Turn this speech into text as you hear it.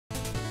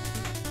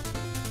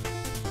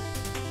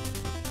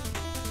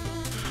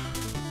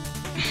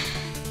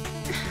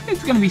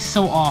It's gonna be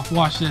so off.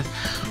 Watch this.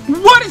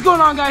 What is going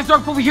on, guys?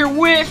 Dark over here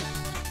with...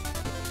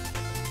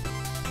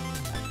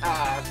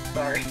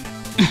 Sorry.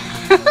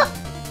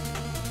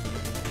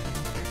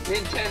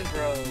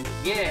 Nintenbro,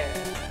 yeah.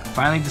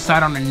 Finally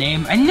decide on a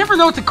name. I never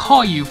know what to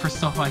call you for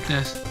stuff like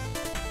this.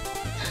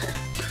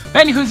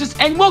 Anywho's,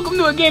 and welcome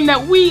to a game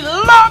that we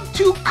love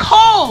to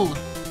call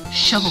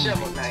Shovel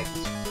Knight.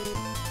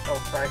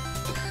 Oh, sorry.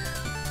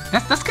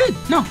 That's good.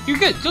 No, you're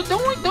good. Don't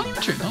worry. Don't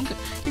even trip.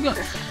 You're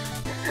good.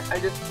 I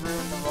just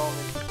ruined the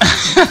moment.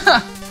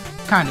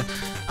 Kinda.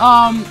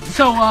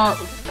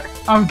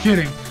 I'm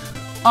kidding.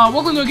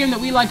 Welcome to a game that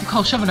we like to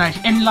call Shovel Knight,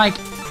 and like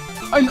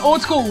an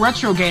old school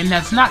retro game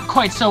that's not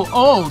quite so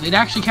old. It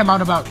actually came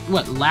out about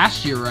what,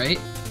 last year, right?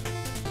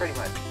 Pretty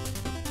much.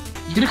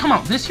 Did it come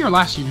out this year or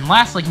last year?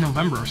 Last like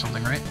November or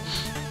something, right?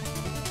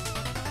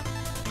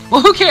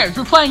 Well, who cares?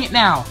 We're playing it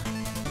now.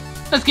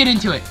 Let's get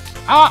into it.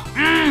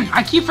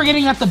 I keep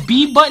forgetting that the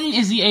B button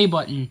is the A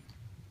button.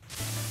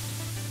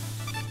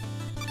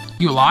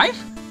 You alive?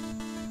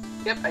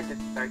 Yep, I did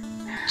start.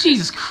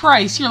 Jesus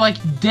Christ, you're like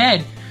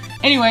dead.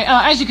 Anyway,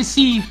 as you can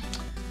see,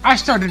 I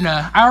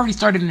already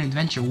started an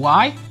adventure.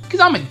 Why?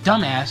 Because I'm a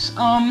dumbass.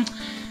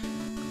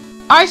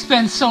 I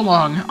spent so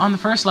long on the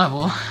first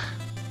level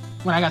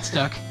when I got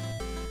stuck.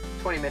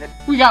 20 minutes.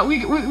 We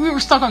were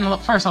stuck on the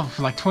first level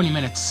for like 20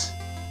 minutes.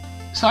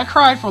 So I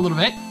cried for a little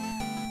bit,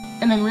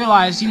 and then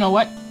realized, you know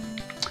what?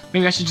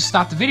 Maybe I should just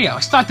stop the video.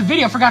 I stopped the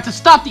video, forgot to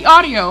stop the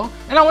audio,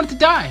 and I wanted to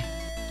die.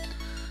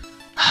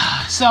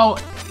 So,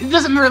 it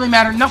doesn't really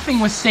matter,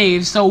 nothing was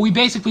saved, so we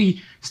basically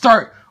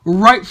start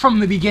right from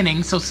the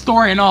beginning, so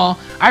story and all.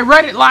 I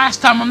read it last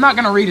time, I'm not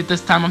gonna read it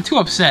this time, I'm too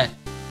upset.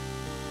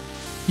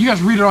 You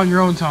guys read it on your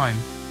own time.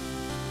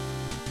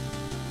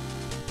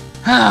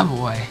 Ah,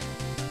 boy.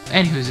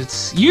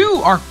 Anywho's,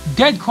 you are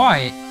dead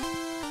quiet.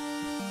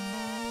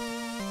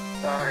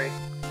 Sorry.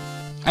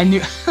 I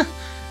knew...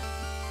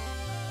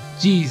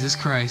 Jesus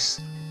Christ.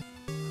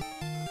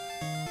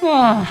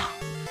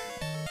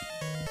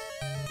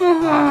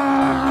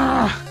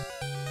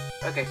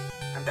 Okay,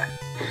 I'm back.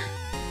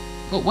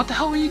 Well, what the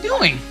hell were you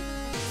doing?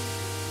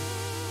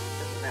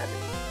 Doesn't matter.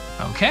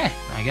 Okay,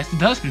 I guess it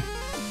doesn't.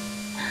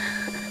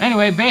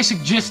 Anyway,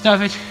 basic gist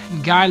of it: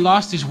 guy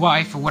lost his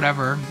wife or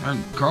whatever, or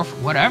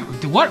girlfriend, whatever.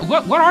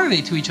 What are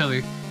they to each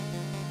other?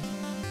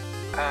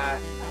 I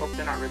hope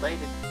they're not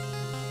related.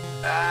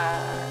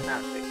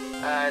 Not really.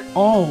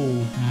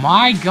 Oh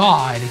my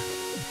God.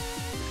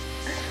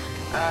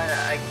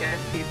 I guess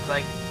she's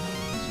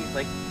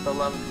like the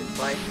love of his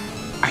life.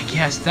 I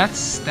guess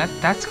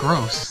that's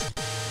gross,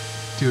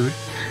 dude.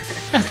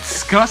 That's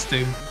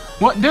disgusting.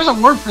 What? There's a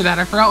word for that.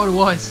 I forgot what it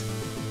was.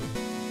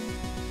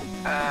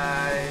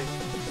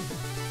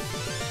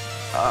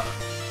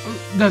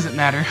 Doesn't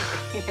matter.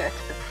 Yeah.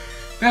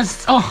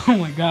 That's, oh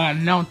my God.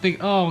 Now think.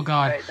 Oh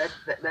God. Right,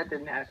 that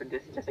didn't happen.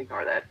 Just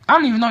ignore that. I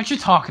don't even know what you're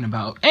talking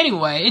about.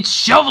 Anyway, it's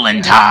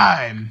shoveling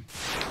time.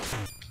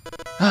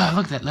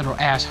 Look at that little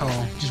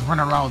asshole just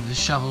running around with his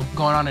shovel,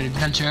 going on an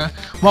adventure,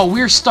 while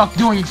we're stuck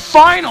doing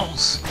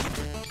finals.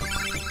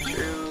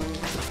 True.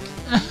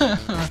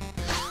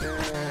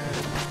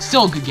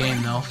 Still a good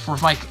game though. For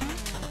like,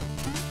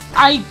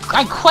 I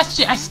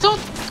still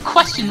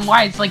question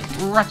why it's like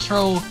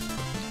retro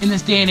in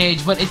this day and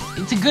age, but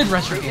it's a good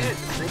retro game.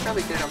 They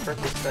probably did it on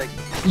purpose, like.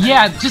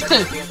 Yeah, just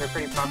to games are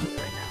pretty popular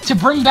right now. to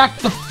bring back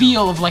the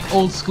feel of like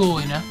old school,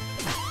 you know?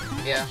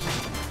 Yeah.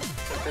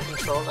 The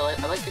controls, I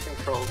like the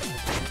controls in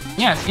this game.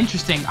 Yeah, it's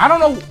interesting. I don't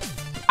know.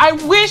 I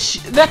wish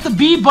that the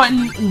B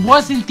button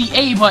wasn't the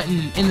A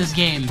button in this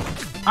game.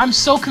 I'm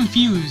so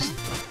confused.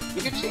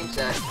 You could change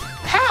that.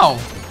 How?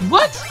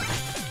 What?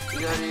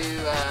 You go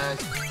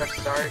to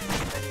press start,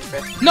 and you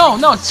press. No,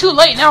 it's too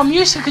late now. I'm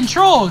used to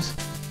controls.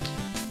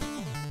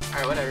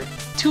 Alright, whatever.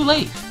 Too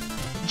late.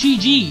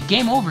 GG.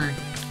 Game over.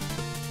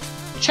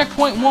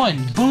 Checkpoint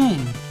 1.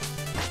 Boom.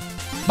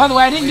 By the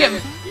way, I didn't get...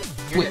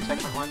 You're already at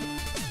checkpoint 1.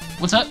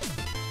 What's up?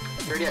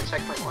 You're already at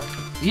checkpoint 1.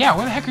 Yeah,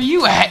 where the heck are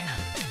you at?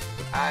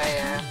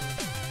 I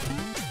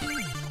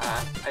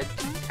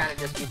kind of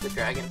just beat the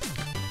dragon.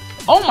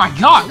 Oh my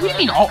God. What do you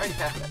mean all... I already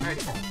passed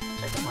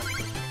checkpoint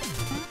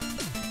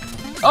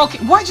 1. Okay,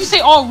 why'd you say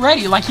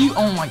already? Like you...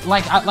 Oh my...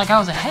 Like I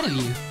was ahead of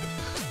you.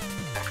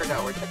 I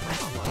forgot where checkpoint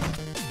 1 was.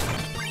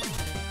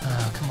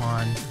 Come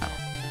on.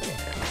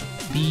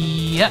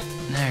 Yeah. Yep.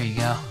 There you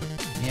go.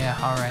 Yeah,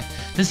 alright.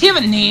 Does he have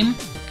a name?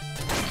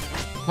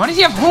 Why does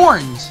he have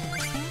horns?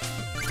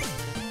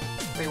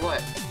 Wait,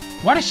 what?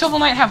 Why does Shovel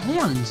Knight have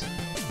horns?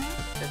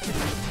 I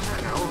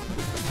don't know.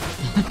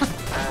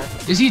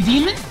 Is he a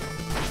demon?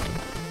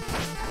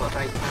 Well,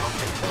 I don't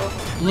think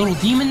so. Little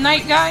demon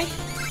knight guy? I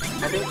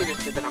think they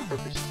just did that on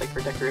purpose, just like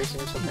for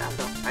decoration or something.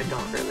 I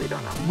really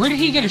don't know. Where did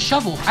he get a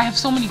shovel? I have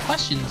so many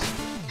questions.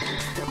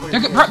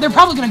 They're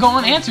probably gonna go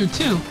unanswered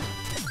too.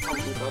 Home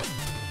Depot.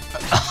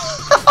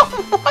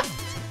 What?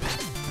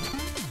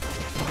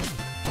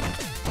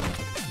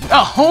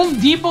 A Home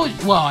Depot?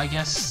 Well, I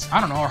guess I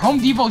don't know. Are Home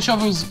Depot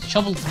shovels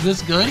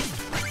this good?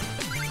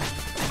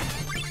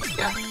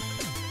 Yeah.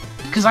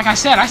 Because like I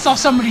said, I saw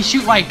somebody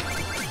shoot like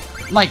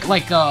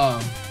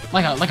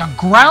like a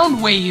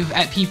ground wave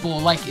at people.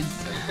 Like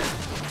it's,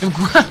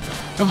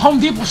 if Home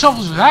Depot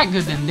shovels are that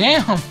good, then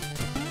damn.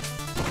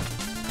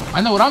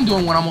 I know what I'm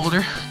doing when I'm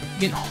older.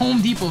 Getting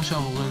Home Depot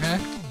shovels, okay?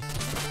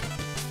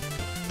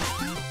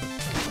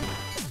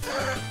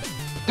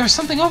 There's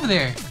something over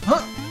there.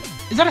 Huh?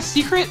 Is that a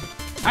secret?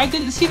 I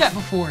didn't see that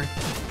before.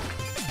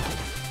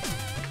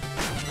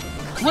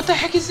 What the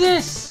heck is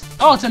this?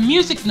 Oh, it's a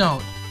music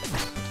note.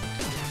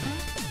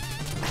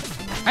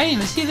 I didn't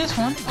even see this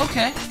one.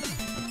 Okay.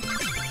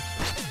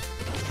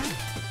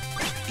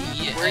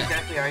 Yeah. Where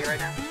exactly are you right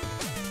now?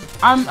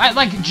 I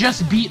like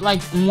just beat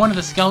like one of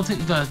the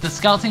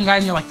skeleton guy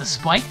near like the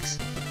spikes.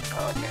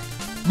 Oh, okay.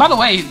 By the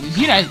way, if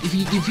you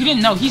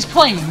didn't know, he's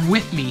playing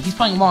with me. He's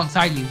playing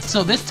alongside me.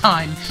 So this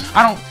time,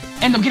 I don't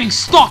end up getting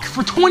stuck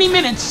for 20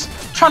 minutes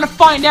trying to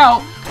find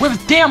out where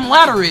this damn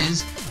ladder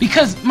is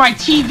because my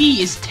TV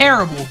is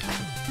terrible.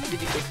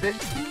 Did you fix it?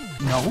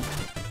 No.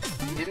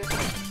 You didn't?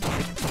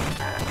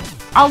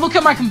 I'll look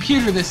at my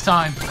computer this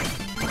time.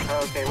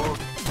 Oh, okay, well...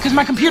 Because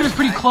my computer's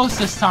pretty close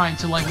this time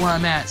to like where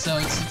I'm at, so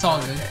it's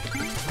all good.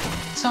 Okay.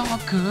 It's all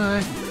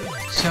good.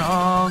 It's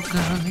all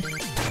good.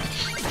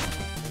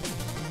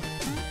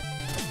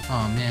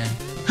 Oh man.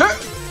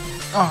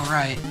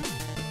 Alright.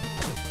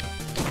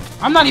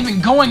 I'm not even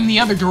going the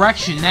other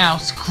direction now.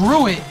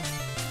 Screw it.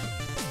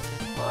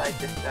 Well, I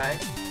just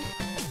died.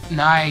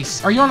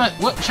 Nice. Are you on a...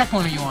 What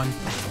checkpoint are you on?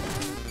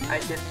 I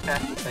just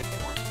passed the second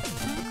one.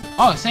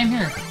 Oh, same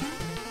here.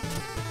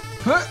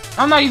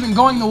 I'm not even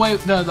going the way...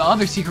 The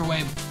other secret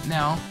way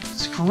now.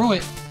 Screw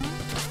it.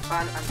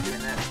 I'm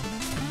doing that.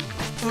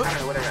 I don't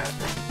know, whatever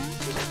happens.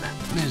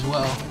 May as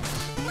well.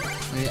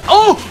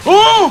 Oh!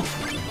 Oh!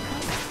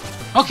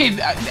 Okay,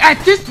 at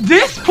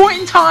this point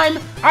in time,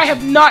 I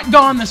have not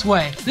gone this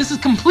way. This is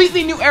a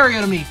completely new area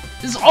to me.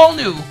 This is all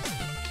new.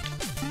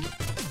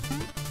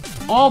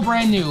 All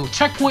brand new.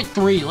 Checkpoint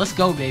 3. Let's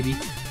go, baby.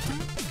 Same,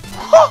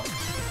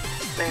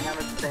 I'm at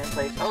the same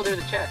place. Oh, there's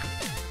a chest.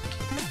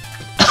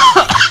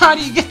 How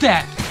do you get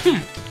that?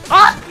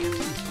 Ah!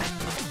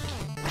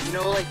 You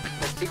know, like,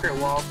 the secret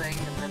wall thing,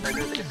 and then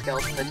there's like a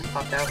skeleton that just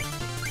popped out?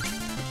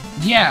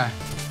 Yeah.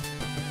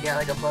 Yeah,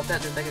 like above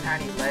that, there's like a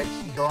tiny ledge.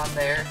 You go on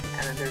there,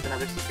 and then there's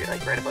another secret,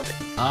 like, right above it.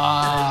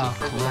 Ah,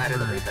 there's a ladder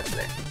that leads up to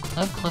there.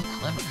 Clever.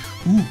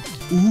 Ooh.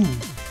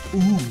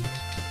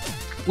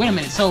 Wait a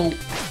minute, so...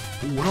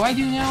 What do I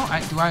do now? Are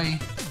you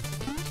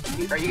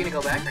gonna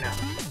go back or no?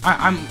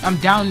 I'm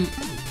down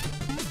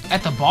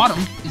at the bottom.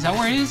 Is that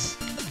where it is?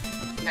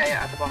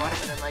 Yeah, at the bottom,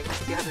 and then, like,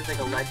 see how there's, like,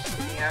 a ledge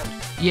sticking out?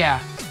 Yeah.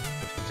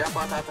 Jump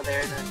on top of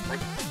there, and then, like,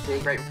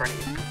 dig right in front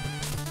of you.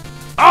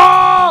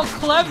 Oh,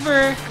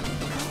 clever!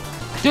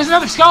 There's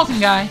another skeleton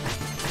guy.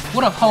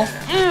 What up, Hulk?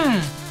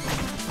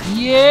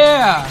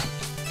 Yeah!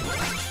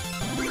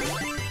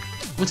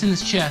 What's in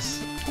this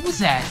chest? What was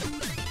that?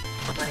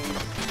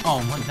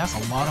 Oh, money. That's a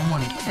lot of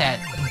money. Look at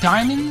that.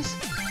 Diamonds?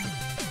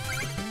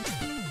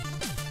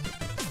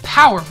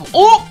 Powerful.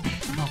 Oh!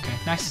 Okay,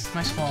 nice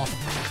fall.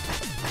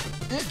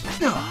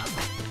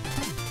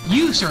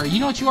 You, sir, you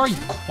know what you are? You're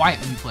quiet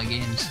when you play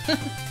games.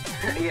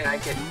 Yeah, I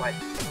get quiet.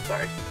 I'm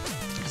sorry.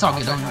 It's all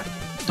good.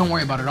 Don't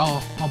worry about it.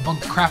 I'll bug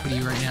the crap out of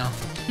you right now.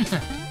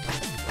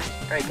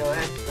 Alright, go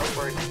ahead. Go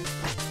for it.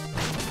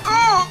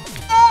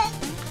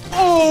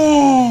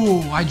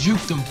 Oh! I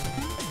juked him.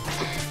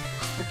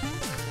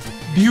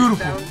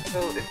 Beautiful.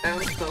 It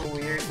sounds so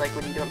weird, like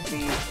when you don't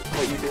see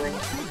what you're doing.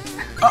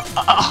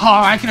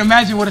 I can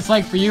imagine what it's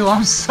like for you.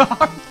 I'm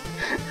sorry.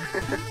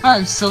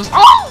 I'm so...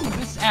 Oh!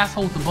 This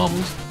asshole with the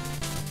bubbles.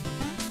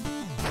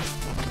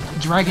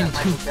 Dragon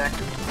 2.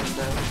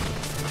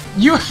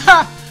 You...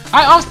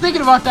 I was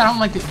thinking about that. I'm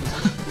like...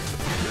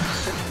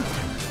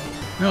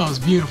 That was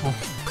beautiful.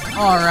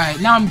 Alright,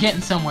 now I'm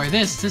getting somewhere.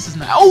 This is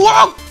not... Oh,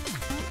 whoa!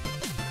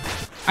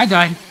 I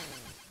died.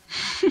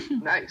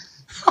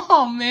 Nice.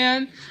 Oh,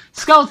 man.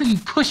 Skeleton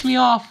pushed me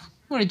off.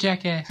 What a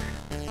jackass.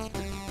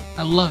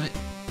 I love it.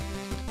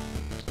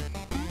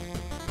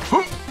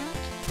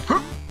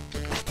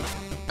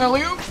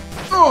 Elliot.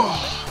 Oh.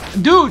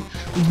 Dude,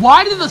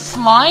 why do the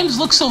slimes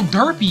look so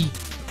derpy?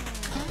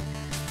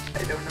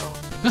 I don't know.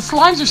 The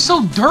slimes are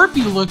so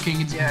derpy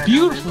looking. It's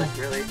beautiful. No, like,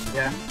 really,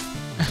 yeah.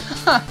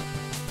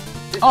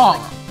 It's Oh.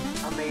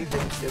 Like,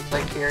 amazing. It's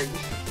like hearing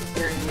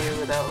you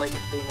without like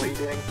seeing what you're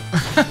doing.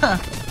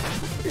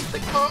 It's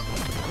like,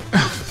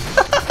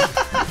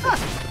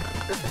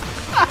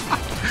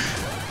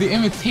 The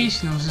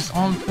imitation was just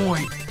on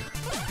point.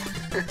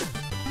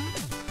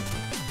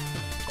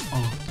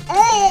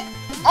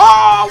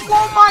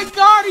 Oh my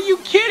god, are you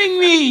kidding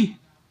me?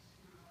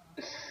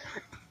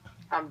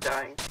 I'm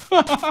dying.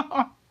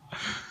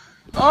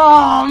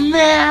 Oh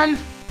man.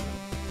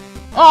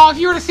 Oh, if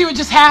you were to see what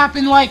just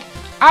happened, like,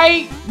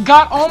 I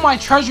got all my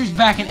treasures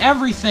back and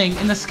everything,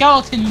 and the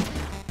skeleton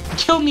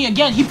killed me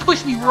again. He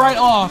pushed me right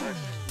off.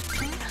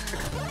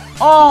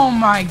 Oh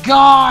my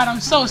god, I'm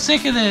so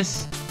sick of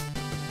this.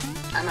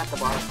 I'm at the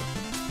bottom.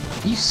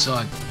 You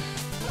suck. I'm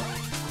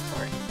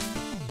sorry.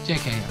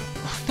 JK,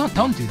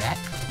 don't do that.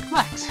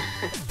 Relax.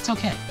 It's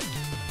okay.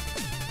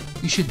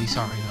 You should be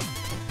sorry though.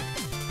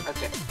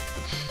 Okay.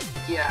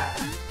 Yeah.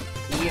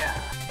 Yeah.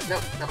 No.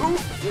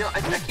 You know,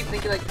 I keep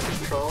thinking like the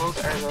controls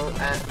are like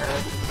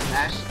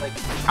Smash, like.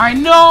 I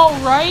know,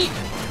 right?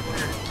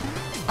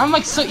 I'm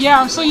like so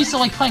I'm so used to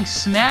like playing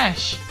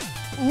Smash.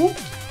 Ooh.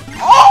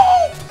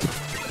 Oh!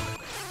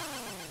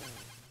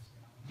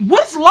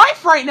 What's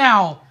life right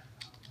now?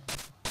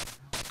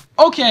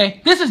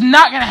 Okay, this is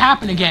not gonna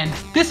happen again.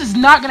 This is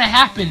not gonna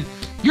happen.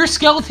 Your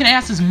skeleton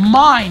ass is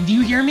mine. Do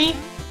you hear me?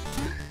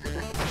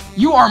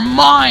 You are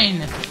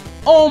mine.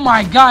 Oh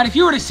my god, if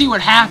you were to see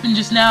what happened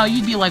just now,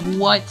 you'd be like,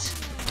 what?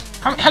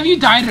 Have you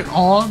died at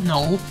all?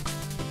 No.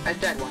 I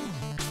died once.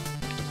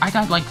 I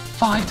died like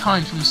 5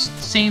 times from the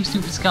same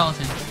stupid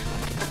skeleton.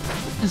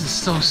 This is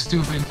so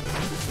stupid.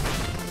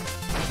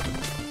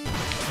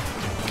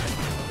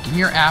 Give me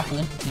your apple,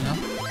 you know?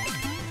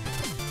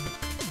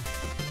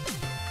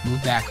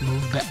 Move back,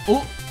 move back.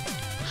 Oh!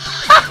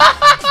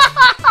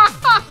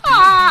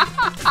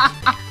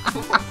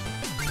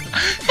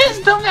 His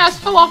dumbass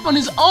fell off on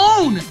his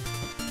own!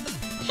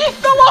 He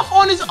fell off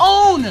on his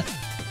own!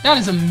 That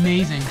is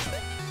amazing.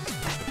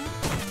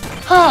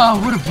 Oh,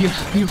 what a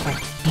beautiful.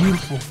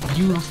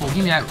 Give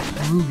me that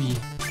ruby.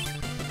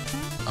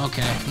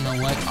 Okay, you know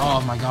what?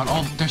 Oh my god.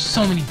 Oh, there's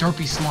so many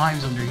derpy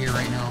slimes under here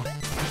right now.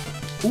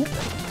 Ooh.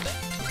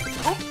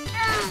 Oh.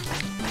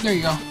 There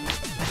you go.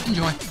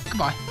 Enjoy.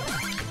 Goodbye.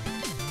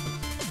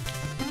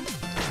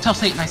 Tell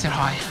Satan I said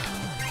hi.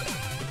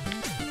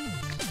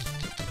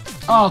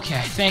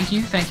 Okay, thank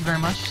you very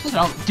much. Look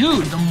at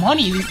dude, the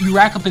money you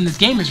rack up in this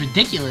game is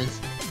ridiculous.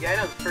 Yeah, I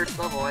know, the first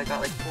level I got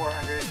like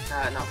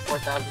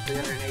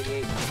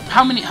 4,388.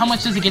 How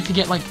much does it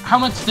get like, how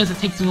much does it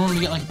take in order to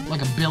get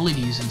like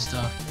abilities and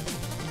stuff?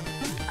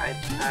 A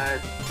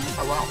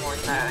lot more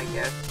than that, I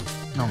guess.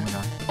 Oh my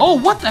god. Oh,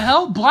 what the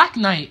hell? Black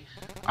Knight!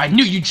 I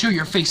knew you'd show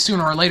your face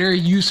sooner or later,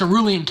 you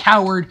cerulean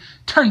coward.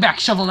 Turn back,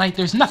 Shovel Knight,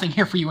 there's nothing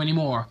here for you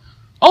anymore.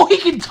 Oh, he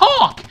can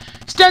talk!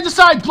 Stand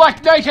aside,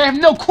 Black Knight, I have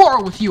no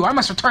quarrel with you. I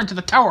must return to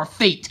the Tower of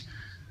Fate.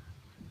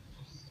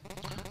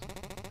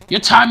 Your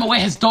time away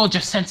has dulled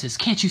your senses,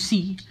 can't you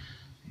see?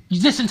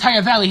 This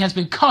entire valley has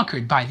been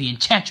conquered by the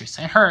Enchantress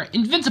and her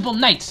invincible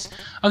knights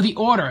of the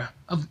Order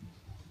of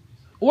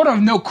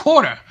No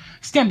Quarter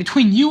stand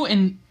between you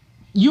and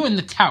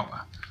the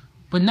tower.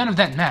 But none of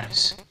that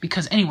matters,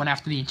 because anyone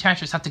after the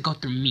Enchantress have to go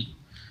through me.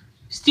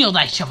 Steal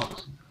thy shovel.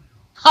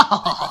 Ha ha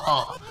ha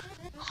ha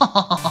ha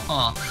ha ha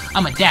ha.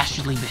 I'm a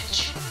dastardly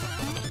bitch.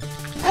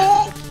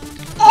 Oh!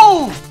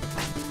 Oh!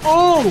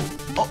 Oh!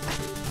 Oh!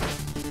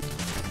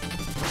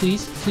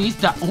 Please,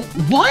 die. Oh,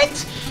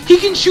 what? He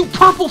can shoot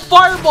purple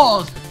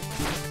fireballs!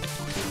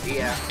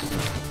 Yeah.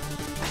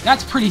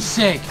 That's pretty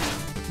sick.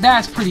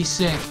 That's pretty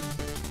sick.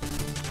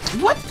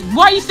 What?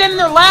 Why are you standing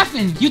there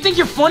laughing? You think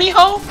you're funny,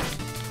 ho?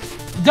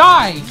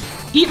 Die!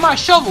 Eat my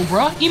shovel,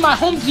 bruh. Eat my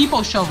Home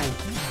Depot shovel.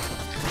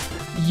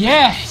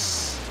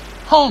 Yes!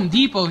 Home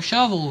Depot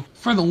shovel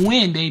for the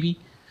win, baby.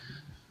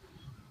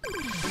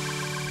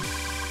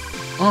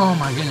 Oh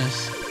my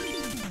goodness.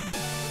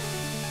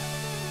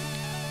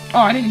 Oh,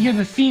 I didn't hear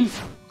the theme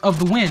of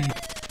the win.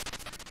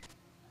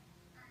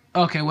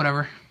 Okay,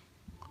 whatever.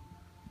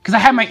 Because I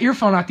had my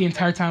earphone out the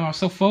entire time. I was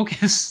so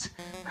focused.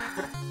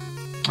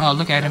 Oh,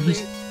 look at him.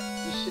 He's...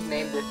 You should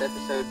name this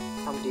episode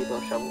Home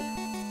Depot Shovel.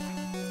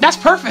 That's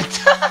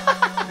perfect!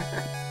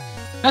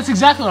 That's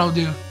exactly what I'll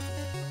do.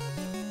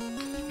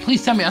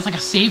 Please tell me that's like a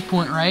save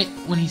point, right?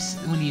 When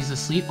he's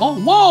asleep. Oh,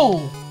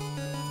 whoa!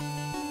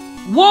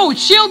 Whoa,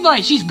 it's Shield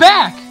Knight! She's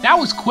back! That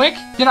was quick.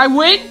 Did I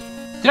win?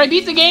 Did I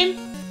beat the game?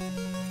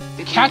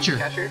 Catch her.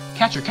 Catch her.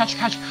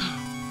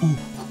 Ooh.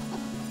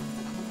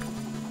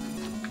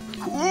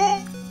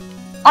 Ooh.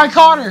 I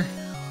caught her!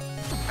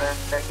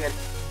 Very good.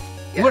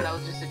 Yeah, what? That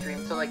was just a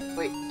dream. So, like,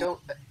 wait, don't...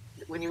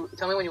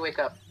 Tell me when you wake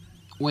up.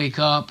 Wake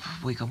up.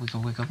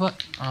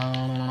 What?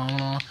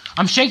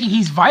 I'm shaking.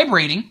 He's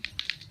vibrating.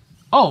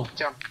 Oh.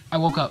 Jump. I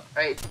woke up.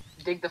 Alright,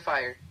 dig the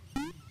fire.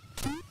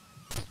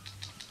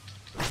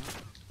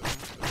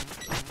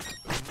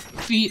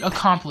 Feat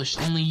accomplished.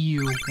 Only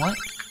you. What?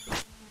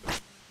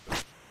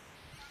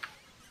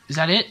 Is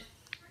that it?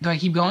 Do I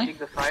keep going? Dig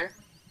the fire?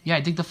 Yeah,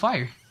 I dig the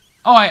fire.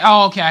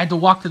 Oh, okay. I had to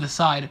walk to the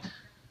side.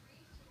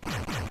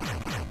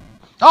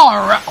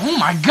 Oh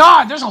my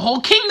god, there's a whole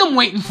kingdom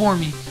waiting for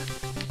me.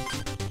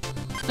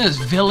 There's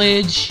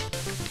village.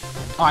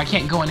 Oh, I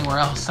can't go anywhere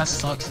else. That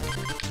sucks.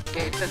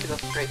 Yeah, you just have to go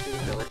straight to the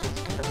village.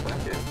 That's what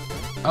I'm doing.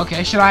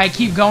 Okay, should I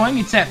keep going?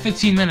 It's at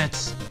 15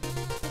 minutes.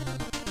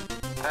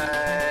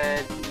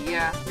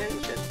 Yeah,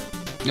 you should.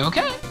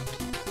 Okay.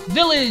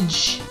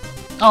 Village.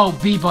 Oh,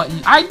 B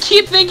button. I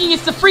keep thinking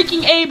it's the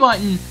freaking A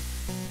button.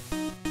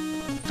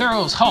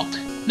 Pharaoh's halt.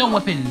 No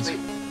weapons. Wait,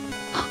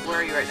 where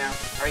are you right now?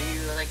 Are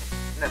you, like,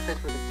 in that place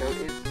where the goat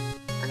is?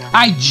 Or no?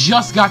 I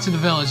just got to the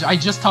village. I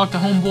just talked to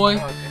homeboy.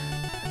 Oh,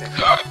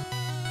 okay.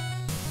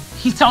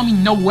 He's telling me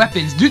no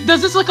weapons. Dude,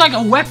 does this look like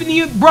a weapon to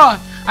you? Bruh,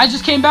 I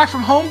just came back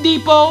from Home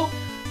Depot.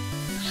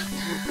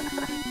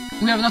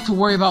 We have enough to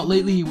worry about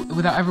lately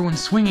without everyone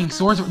swinging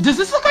swords. Does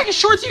this look like a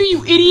sword to you,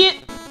 you idiot?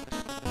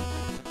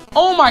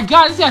 Oh my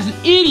god, this guy's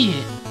an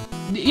idiot.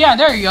 Yeah,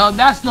 there you go.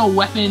 That's no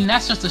weapon.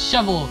 That's just a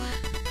shovel.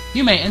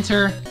 You may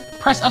enter.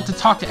 Press up to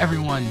talk to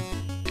everyone.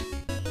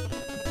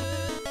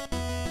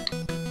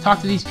 Talk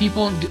to these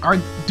people.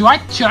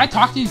 Should I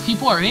talk to these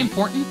people? Are they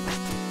important?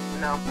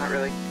 No, not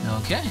really.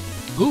 Okay.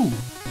 Ooh.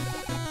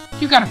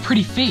 You got a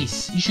pretty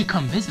face. You should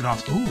come visit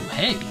us. Ooh,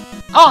 hey.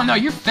 Oh no,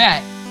 you're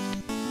fat.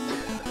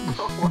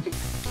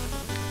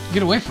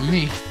 Get away from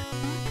me.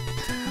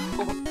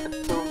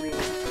 That's so mean.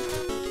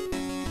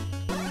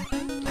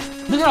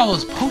 Look at all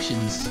those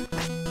potions.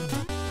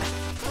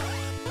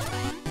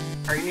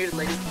 Are you near the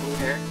lady with blue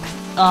hair?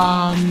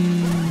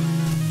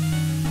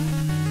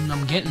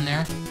 I'm getting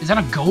there. Is that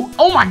a goat?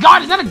 Oh my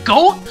god, is that a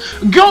goat?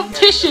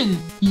 Goat-tician!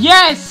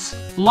 Yes!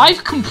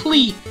 Life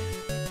complete.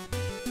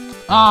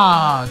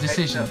 Ah,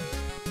 decision.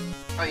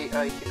 You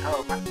can,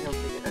 my meal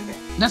ticket, okay.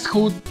 That's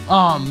cool.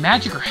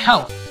 Magic or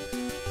health?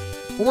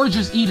 Or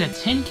just eat a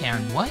tin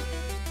can, what?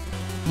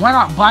 Why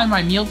not buy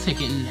my meal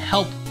ticket and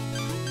help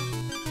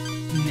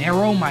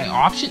narrow my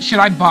options? Should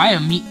I buy a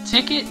meat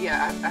ticket?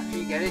 Yeah, after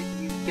you get it,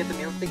 you get the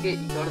meal ticket,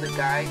 you go to the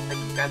guy, like,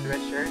 you got the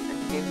red shirt,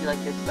 and he gives you,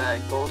 like, this,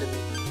 golden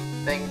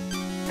thing,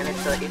 and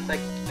it's like a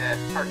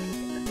heart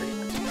container, pretty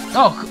much.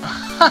 Oh,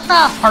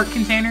 heart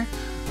container?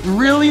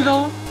 Really,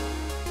 though?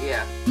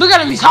 Yeah. Look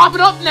at him, he's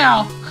hopping up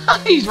now!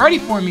 He's ready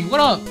for me, what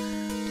up?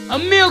 A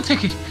meal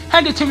ticket!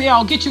 Hand it to me,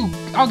 I'll get to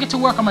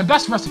work on my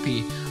best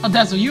recipe. I'll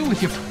dazzle you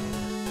with your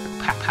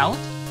palate?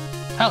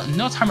 Palate,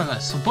 no time or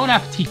less, so bon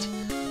appetit.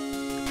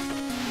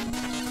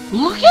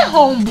 Look at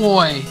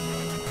homeboy!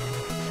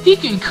 He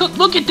can cook,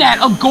 look at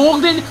that, a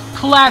golden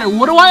platter.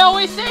 What do I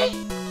always say?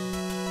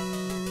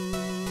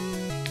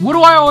 What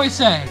do I always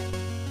say?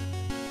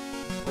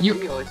 What do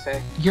you always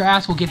say? Your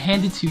ass will get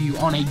handed to you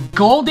on a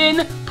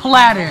golden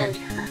platter.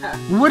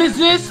 What is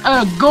this?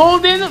 A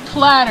golden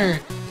platter.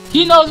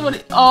 He knows what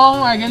it, oh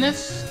my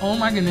goodness. Oh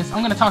my goodness.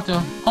 I'm gonna talk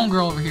to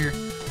homegirl over here.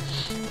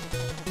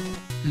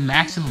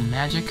 Maximum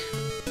magic.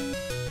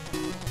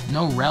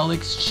 No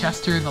relics.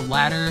 Chester, the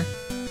ladder.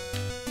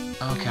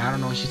 Okay, I don't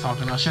know what she's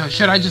talking about.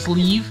 Should I just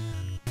leave?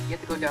 You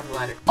have to go down the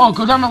ladder. Oh,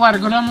 go down the ladder,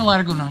 go down the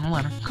ladder, go down the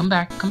ladder. Come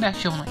back,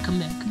 Shovel Knight, come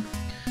back.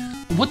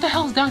 What the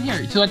hell is down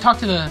here? So I talk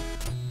to the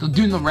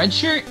dude in the red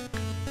shirt?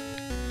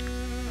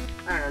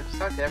 I don't know, just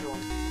talk to everyone.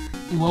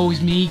 Woe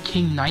is me,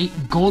 King Knight,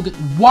 Golden.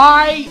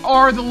 Why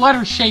are the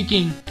letters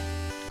shaking?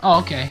 Oh,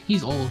 okay,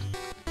 he's old.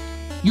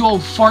 You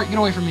old fart, get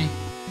away from me.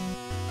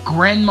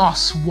 Grandma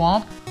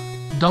Swamp,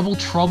 Double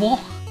Trouble,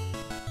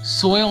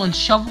 Soil and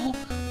Shovel.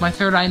 My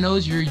third eye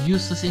knows you're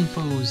useless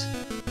infos.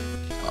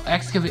 Oh,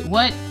 excavate,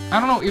 what? I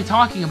don't know what you're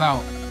talking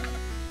about.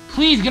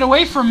 Please, get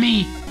away from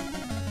me!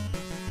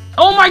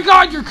 Oh my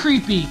god, you're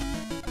creepy!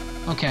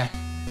 Okay.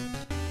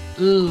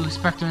 Ooh,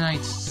 Spectre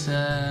Knights,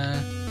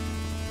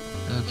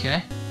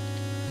 okay.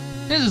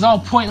 This is all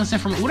pointless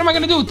information. What am I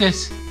gonna do with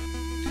this?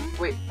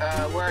 Wait,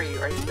 where are you?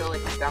 Are you still,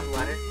 like, down the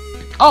ladder?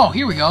 Oh,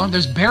 here we go.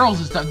 There's barrels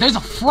and stuff. There's a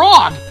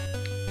frog!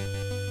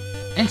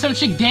 And some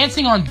chick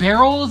dancing on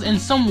barrels, and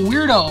some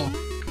weirdo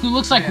who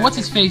looks like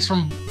what's-his-face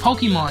from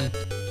Pokemon.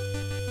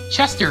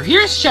 Chester.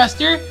 Here's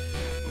Chester!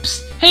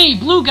 Psst. Hey,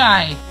 blue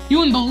guy! You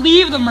wouldn't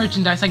believe the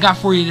merchandise I got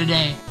for you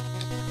today.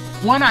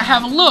 Why not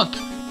have a look?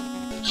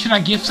 Should I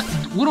give some...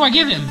 What do I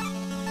give him?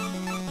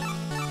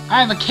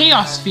 I have a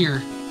Chaos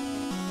Sphere.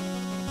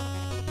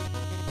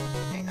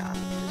 Hang on.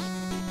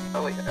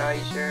 Oh, wait, are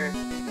you sure?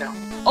 No.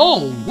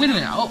 Oh, wait a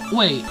minute. Oh,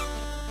 wait.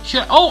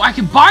 Oh, I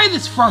can buy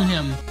this from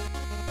him!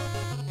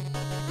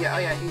 Yeah, oh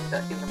yeah, he's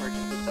a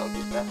merchant. He sells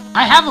you stuff.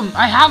 I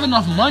have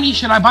enough money.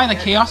 Should I buy the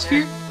Chaos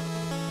Sphere?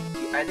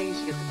 I think you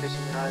should get the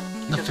fishing rod.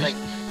 Because, like,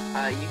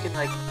 you can,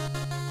 like,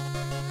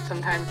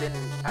 sometimes in,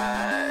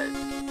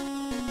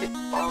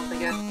 pitfalls, I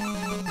guess.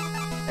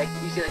 Like,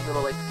 you see, like,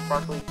 little, like,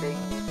 sparkly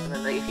things. And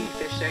then, like, if you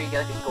fish there, you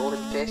get, like, a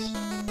golden fish.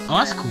 Oh,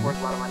 that's cool. It's worth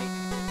a lot of money.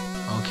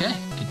 Okay,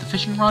 get the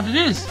fishing rod it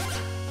is.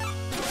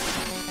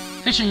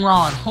 Fishing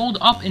rod. Hold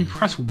up and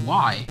press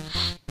Y.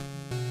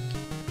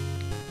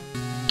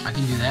 I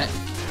can do that.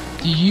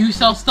 Do you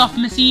sell stuff,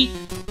 Missy?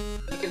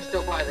 You can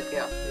still buy the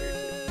Chaos Sphere,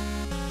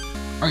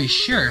 too. Are you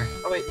sure?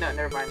 Oh, wait, no,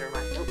 never mind. Nope.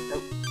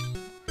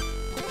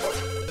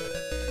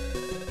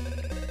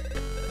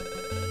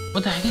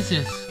 What the heck is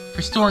this?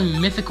 Restoring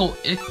mythical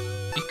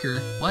ichor.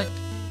 What?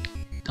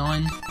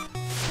 Done.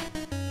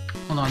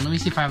 Hold on, let me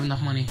see if I have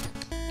enough money.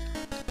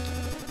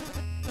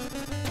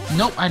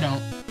 Nope, I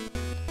don't.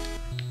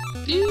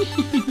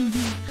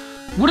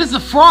 What does the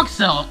frog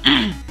sell?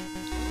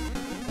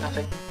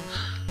 Nothing.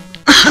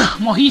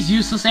 Well, he's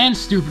useless and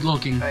stupid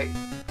looking. Right.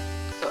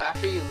 So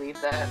after you leave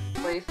that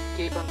place,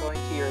 keep on going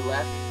to your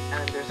left,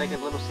 and there's like a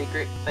little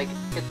secret. It's like,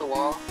 hit the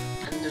wall,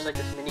 and there's like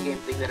this minigame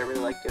thing that I really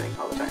like doing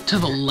all the time. To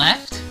the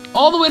left?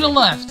 All the way to the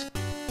left?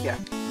 Yeah.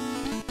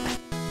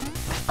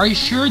 Are you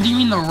sure? Do you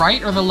mean the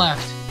right or the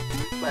left?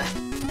 Left.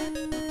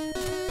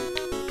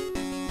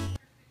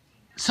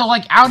 So,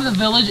 like, out of the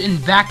village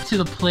and back to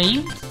the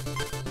plain?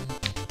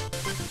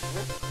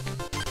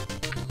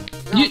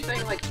 No, I'm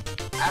saying, like,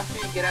 after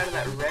you get out of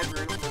that red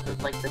room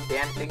with, like, the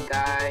dancing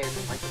guy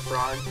and, like, the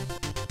frog,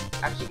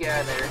 after you get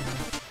out of there,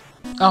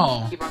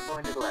 Oh. keep on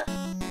going to the left.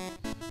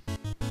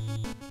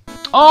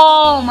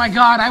 Oh my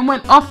god, I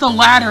went up the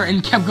ladder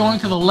and kept going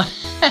to the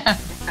left.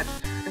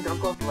 Don't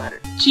go up the ladder.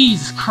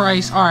 Jesus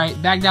Christ.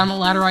 Alright, back down the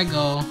ladder I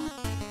go.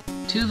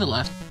 To the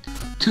left.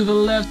 To the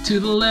left, to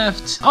the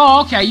left.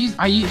 Oh, okay,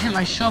 I hit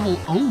my shovel.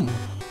 Oh.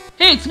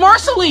 Hey, it's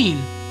Marceline!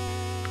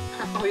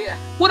 Oh, yeah.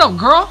 What up,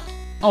 girl?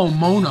 Oh,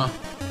 Mona.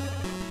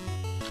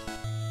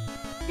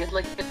 You have to,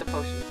 like, hit the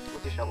potion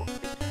with your shovel.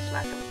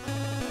 Smack them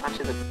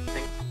onto the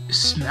thing.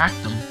 Smack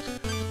them.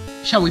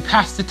 Shall we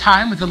pass the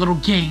time with a little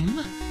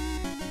game?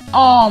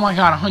 Oh my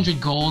god,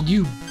 100 gold.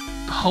 You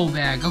hoe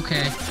bag.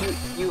 Okay.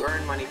 You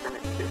earn money from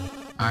it, too.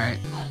 Alright.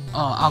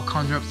 I'll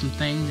conjure up some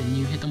things and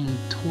you hit them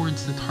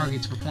towards the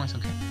targets for points,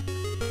 okay?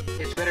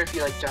 It's better if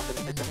you, like, jump and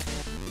hit them.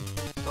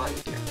 It's a lot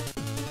easier.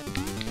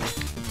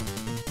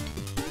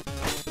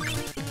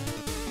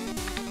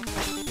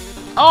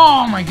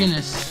 Oh my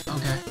goodness.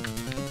 Okay.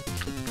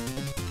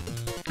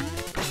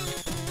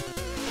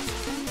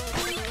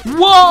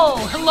 Whoa!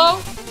 Hello?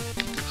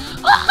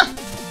 Ah!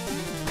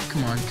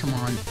 Come on, come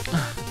on.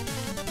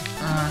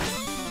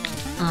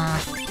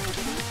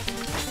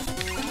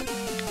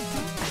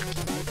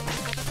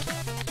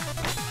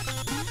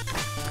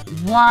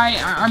 Why?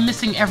 I'm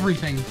missing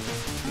everything.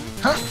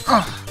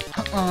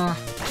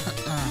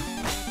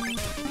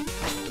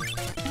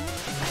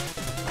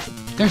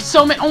 There's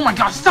so many. Oh my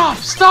god! Stop!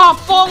 Stop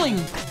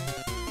falling!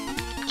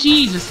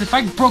 Jesus! If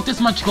I broke this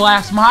much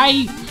glass,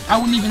 I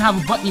wouldn't even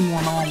have a butt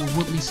anymore. My mom would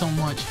whip me so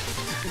much.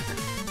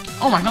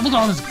 Oh my god! Look at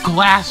all this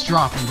glass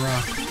dropping,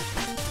 bro.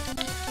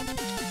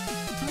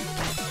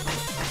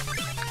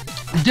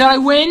 Did I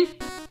win?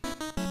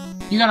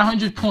 You got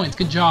 100 points.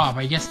 Good job.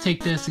 I guess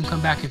take this and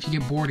come back if you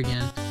get bored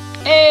again.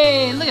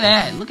 Hey, look at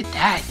that. Look at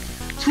that.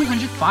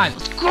 205.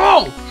 Let's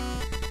go!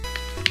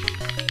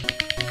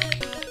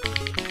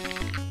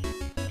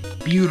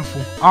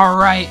 Beautiful.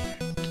 Alright.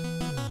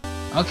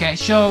 Okay,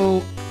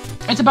 so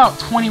it's about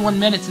 21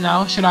 minutes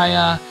now. Should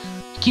I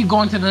keep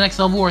going to the next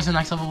level, or is the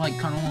next level like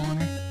kind of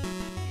longer?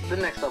 The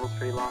next level's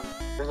pretty long.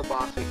 There's a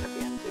boss fight at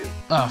the end too.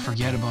 Oh,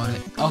 forget about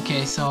it.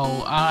 Okay,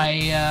 so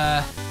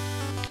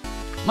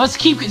let's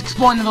keep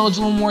exploring the village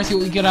a little more, see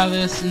what we get out of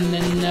this, and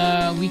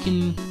then we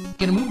can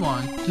get a move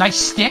on. Nice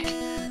stick?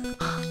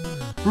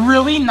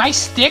 Really? Nice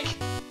stick?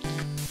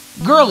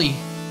 Girly.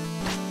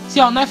 See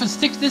how knife and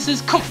stick this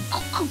is? Come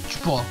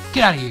ball.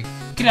 Get out of here.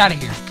 Get out of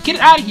here. Get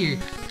out of here.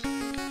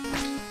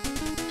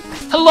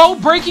 Hello?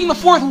 Breaking the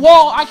fourth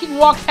wall. I can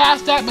walk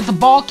past that, but the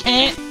ball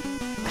can't.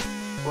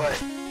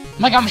 What?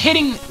 Like, I'm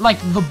hitting, like,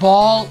 the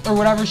ball or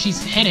whatever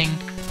she's hitting.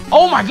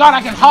 Oh my god,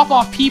 I can hop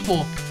off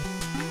people.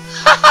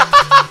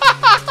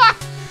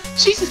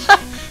 She's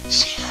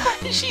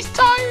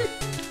tired.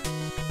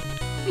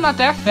 I'm not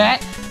that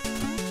fat.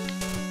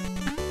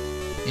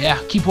 Yeah,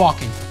 keep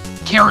walking.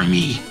 Carry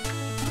me.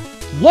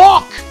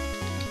 Walk!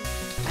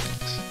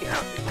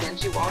 Yeah, can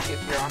she walk if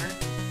you're on her?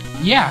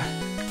 Yeah,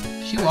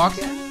 she walks.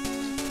 Yeah.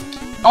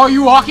 Oh,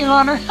 you walking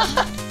on her?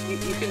 you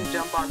can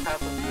jump on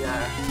top of the,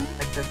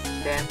 like the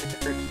stands, like the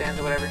fruit stands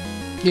or whatever.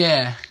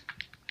 Yeah.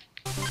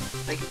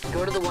 Like,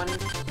 go to the one,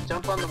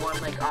 jump on the one,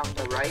 like, on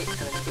the right, and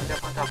then you can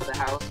jump on top of the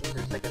house, and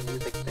there's, like, a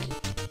music thing.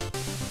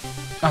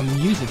 A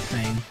music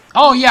thing?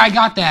 Oh, yeah, I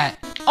got that.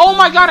 Oh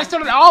my god, I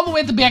started all the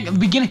way at the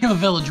beginning of the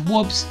village.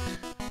 Whoops.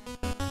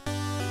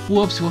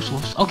 Whoops, whoops,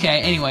 whoops.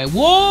 Okay, anyway,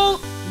 we'll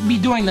be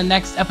doing the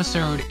next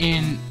episode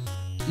in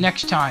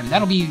next time.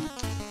 That'll be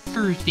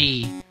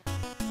Thursday.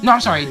 No,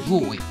 I'm sorry.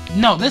 Wait.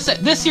 No, this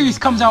series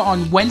comes out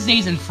on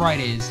Wednesdays and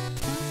Fridays.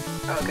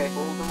 Okay,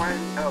 well, the more...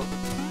 Oh,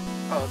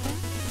 okay.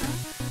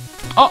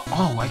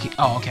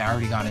 Oh, okay, I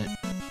already got it.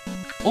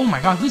 Oh my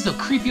god, who's the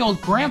creepy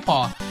old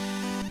grandpa?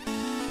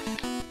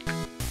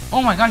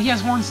 Oh my god, he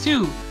has horns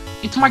too.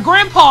 It's my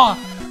grandpa!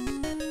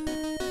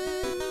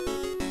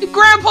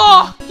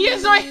 Grandpa! He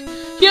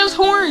has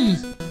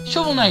horns!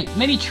 Shovel Knight,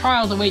 many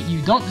trials await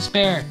you. Don't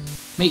despair.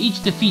 May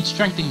each defeat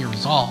strengthen your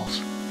resolve.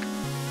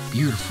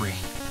 Beautifully.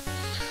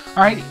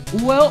 Alright,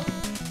 well,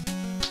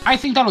 I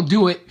think that'll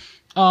do it.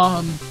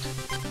 I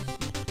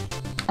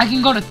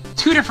can go to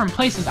two different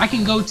places. I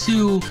can go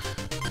to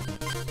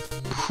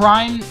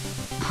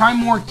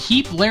Primore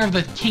Keep, Lair of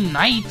the King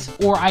Knight,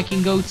 or I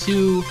can go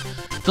to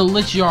the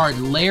Lich Yard,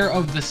 Lair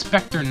of the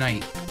Spectre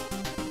Knight.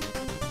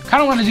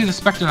 Kinda wanna do the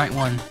Spectre Knight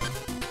one.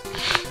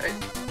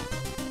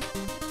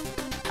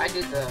 I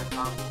did the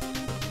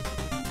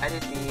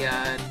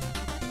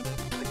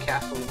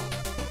castle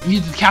one. You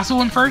did the castle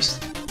one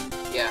first?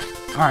 Yeah.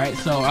 Alright,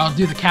 so I'll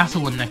do the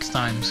castle one next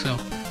time, so.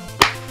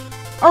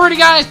 Alrighty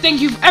guys,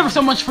 thank you ever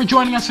so much for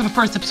joining us for the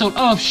first episode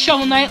of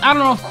Shovel Knight. I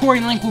don't know if Corey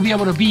and Link will be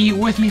able to be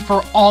with me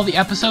for all the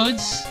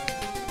episodes.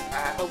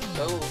 I hope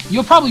so.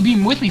 You'll probably be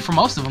with me for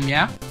most of them,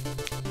 yeah?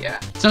 Yeah.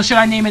 So should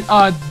I name it,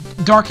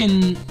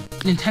 Darken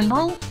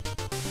Nintenbro?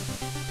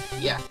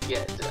 Yeah.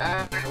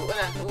 I don't know.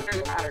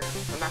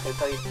 I'm not gonna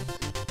tell you.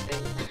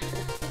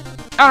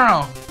 I don't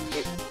know.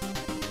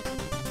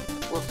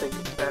 We'll think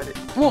about it.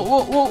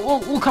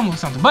 We'll come up with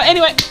something. But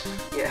anyway,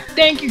 yeah.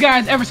 Thank you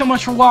guys ever so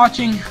much for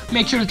watching.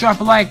 Make sure to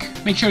drop a like.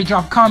 Make sure to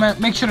drop a comment.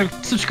 Make sure to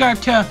subscribe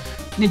to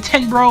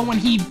Nintenbro when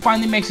he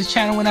finally makes his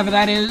channel, whenever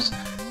that is.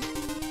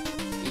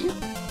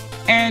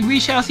 And we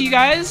shall see you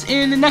guys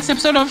in the next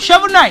episode of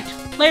Shovel Knight.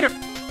 Later.